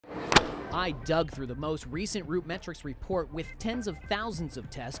I dug through the most recent RootMetrics report with tens of thousands of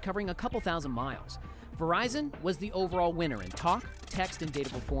tests covering a couple thousand miles. Verizon was the overall winner in talk, text, and data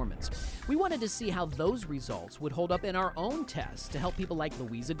performance. We wanted to see how those results would hold up in our own tests to help people like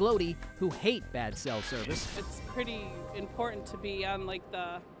Louisa Glody, who hate bad cell service. It's pretty important to be on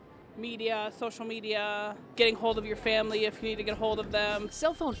the media, social media, getting hold of your family if you need to get hold of them.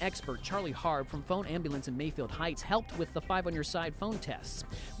 Cell phone expert Charlie Harb from Phone Ambulance in Mayfield Heights helped with the 5 on Your Side phone tests.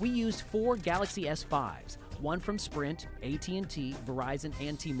 We used 4 Galaxy S5s, one from Sprint, AT&T, Verizon,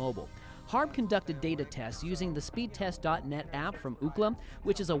 and T-Mobile. Harb conducted data tests using the speedtest.net app from Ookla,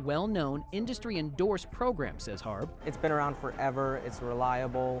 which is a well-known, industry-endorsed program, says Harb. It's been around forever, it's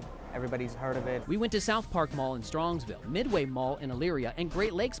reliable, everybody's heard of it. We went to South Park Mall in Strongsville, Midway Mall in Elyria, and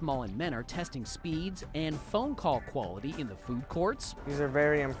Great Lakes Mall in Menor, testing speeds and phone call quality in the food courts. These are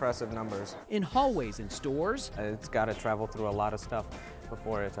very impressive numbers. In hallways and stores. It's got to travel through a lot of stuff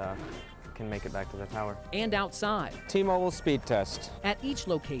before it can make it back to the tower. And outside. T-Mobile speed test. At each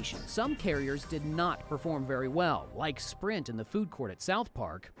location, some carriers did not perform very well, like Sprint in the food court at South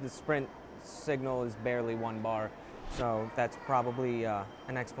Park. The Sprint signal is barely 1 bar, so that's probably an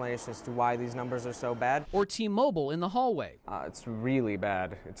explanation as to why these numbers are so bad. Or T-Mobile in the hallway. It's really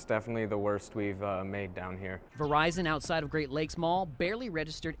bad. It's definitely the worst we've made down here. Verizon outside of Great Lakes Mall barely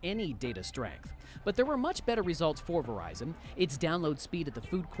registered any data strength. But there were much better results for Verizon. Its download speed at the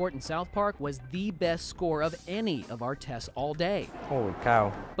food court in South Park was the best score of any of our tests all day. Holy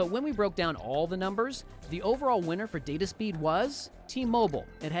cow. But when we broke down all the numbers, the overall winner for data speed was T-Mobile.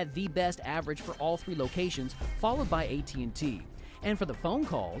 It had the best average for all 3 locations, followed by AT&T. And for the phone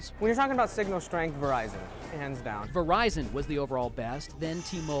calls, when you're talking about signal strength, Verizon, hands down. Verizon was the overall best, then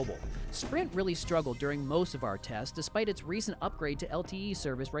T-Mobile. Sprint really struggled during most of our tests, despite its recent upgrade to LTE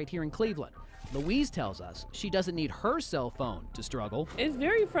service right here in Cleveland. Louise tells us she doesn't need her cell phone to struggle. It's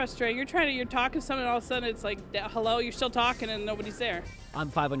very frustrating. You're talking to someone, and all of a sudden it's like, hello, you're still talking and nobody's there.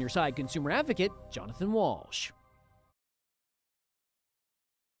 I'm 5 on Your Side consumer advocate, Jonathan Walsh.